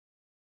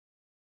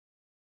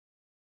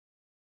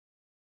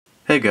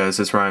Hey guys,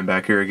 it's Ryan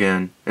back here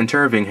again,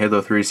 interviewing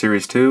Halo 3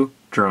 Series 2,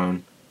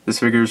 Drone. This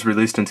figure was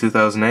released in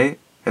 2008,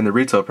 and the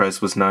retail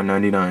price was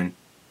 $9.99.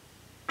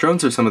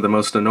 Drones are some of the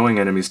most annoying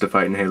enemies to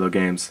fight in Halo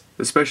games,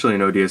 especially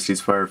in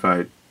ODST's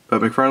Firefight,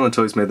 but McFarlane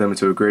Toys made them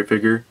into a great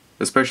figure,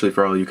 especially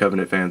for all you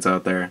Covenant fans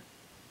out there.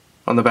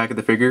 On the back of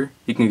the figure,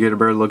 you can get a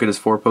better look at his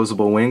 4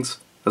 posable wings,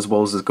 as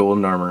well as his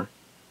golden armor.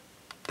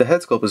 The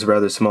head sculpt is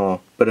rather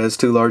small, but it has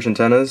 2 large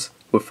antennas,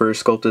 with fur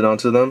sculpted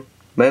onto them,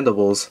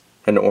 mandibles,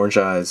 and orange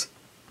eyes.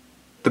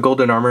 The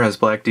golden armor has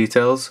black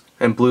details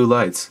and blue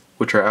lights,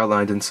 which are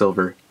outlined in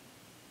silver.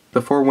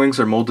 The 4 wings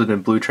are molded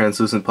in blue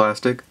translucent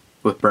plastic,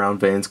 with brown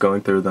veins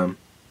going through them.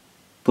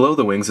 Below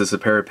the wings is a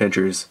pair of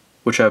pinchers,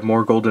 which have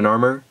more golden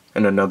armor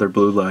and another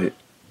blue light.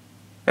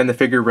 And the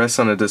figure rests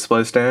on a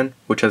display stand,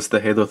 which has the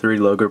Halo 3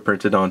 logo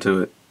printed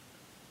onto it.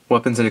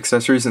 Weapons and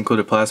accessories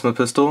include a plasma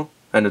pistol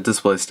and a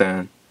display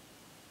stand.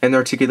 And the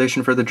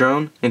articulation for the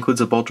drone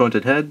includes a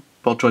ball-jointed head,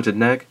 ball-jointed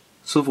neck,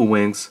 swivel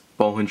wings,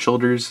 ball-hinged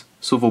shoulders,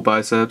 swivel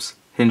biceps,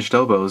 hinged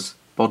elbows,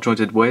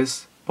 ball-jointed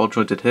waist,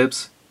 ball-jointed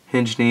hips,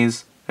 hinged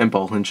knees, and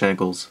ball-hinged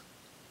ankles.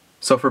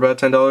 So for about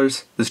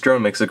 $10, this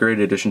drone makes a great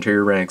addition to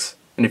your ranks,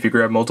 and if you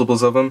grab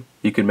multiples of them,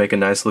 you can make a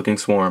nice looking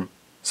swarm.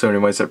 So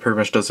anyways, that pretty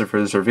much does it for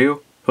this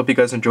review. Hope you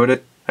guys enjoyed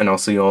it, and I'll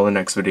see you all in the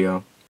next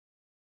video.